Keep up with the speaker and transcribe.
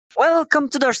Welcome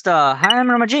to the store. I'm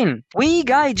Ramajin. We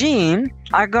gaijin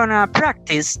are gonna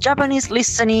practice Japanese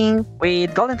listening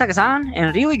with Golden Takasan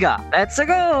and Ryuiga. Let's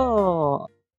go!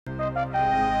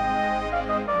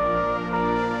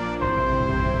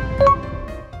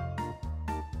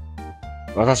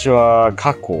 私は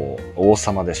過去王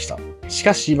様でした。し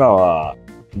かし今は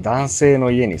男性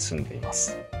の家に住んでいま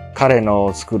す。彼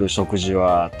の作る食事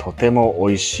はとても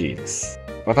美味しいです。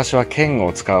私は剣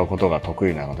を使うことが得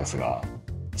意なのですが、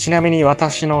ちなみに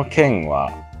私の剣は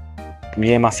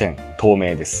見えません。透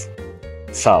明です。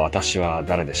さあ私は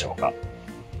誰でしょうか？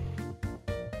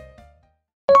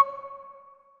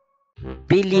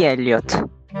 Billy Elliot.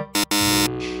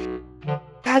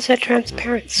 Has a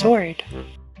transparent sword.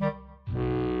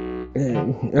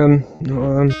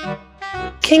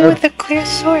 King with a clear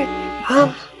sword.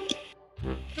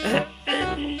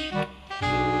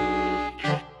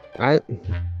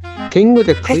 King with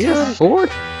a clear sword?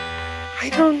 I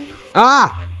don't know.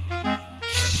 Ah!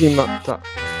 しまった。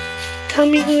 Tell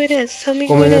me who it is. Tell me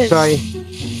ご who めん it なさい。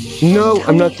is. No,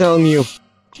 I'm not telling you.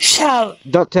 Shout.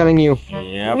 Not telling you.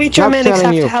 Yep. We Germanics telling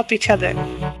have you. to help each other.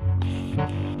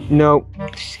 No,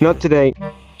 not today.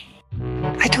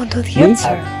 I don't know the Me?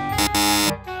 answer.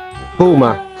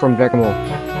 Bulma from Vegamo.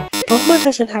 Bulma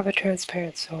doesn't have a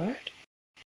transparent sword.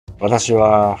 私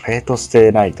はフェイトステ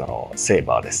イナイトのセー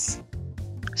バーです。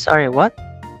Sorry, what?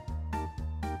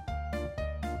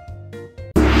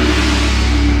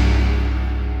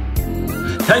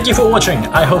 Thank you for watching.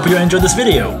 I hope you enjoyed this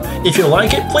video. If you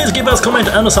like it, please give us a comment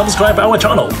and subscribe our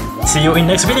channel. See you in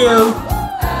next video.